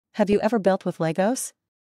Have you ever built with Legos?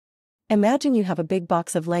 Imagine you have a big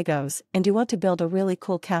box of Legos and you want to build a really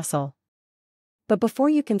cool castle. But before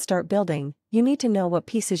you can start building, you need to know what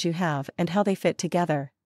pieces you have and how they fit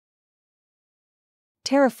together.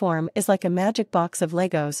 Terraform is like a magic box of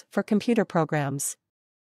Legos for computer programs.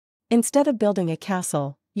 Instead of building a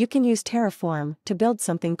castle, you can use Terraform to build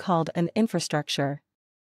something called an infrastructure.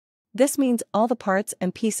 This means all the parts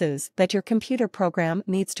and pieces that your computer program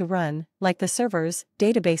needs to run, like the servers,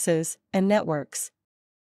 databases, and networks.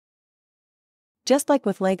 Just like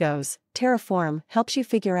with Legos, Terraform helps you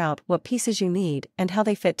figure out what pieces you need and how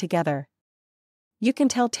they fit together. You can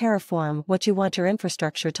tell Terraform what you want your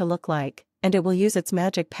infrastructure to look like, and it will use its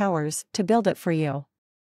magic powers to build it for you.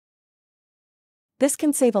 This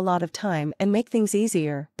can save a lot of time and make things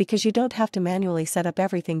easier because you don't have to manually set up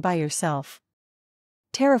everything by yourself.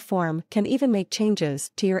 Terraform can even make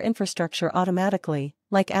changes to your infrastructure automatically,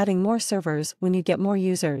 like adding more servers when you get more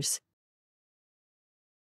users.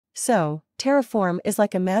 So, Terraform is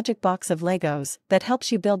like a magic box of Legos that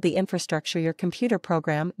helps you build the infrastructure your computer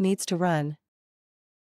program needs to run.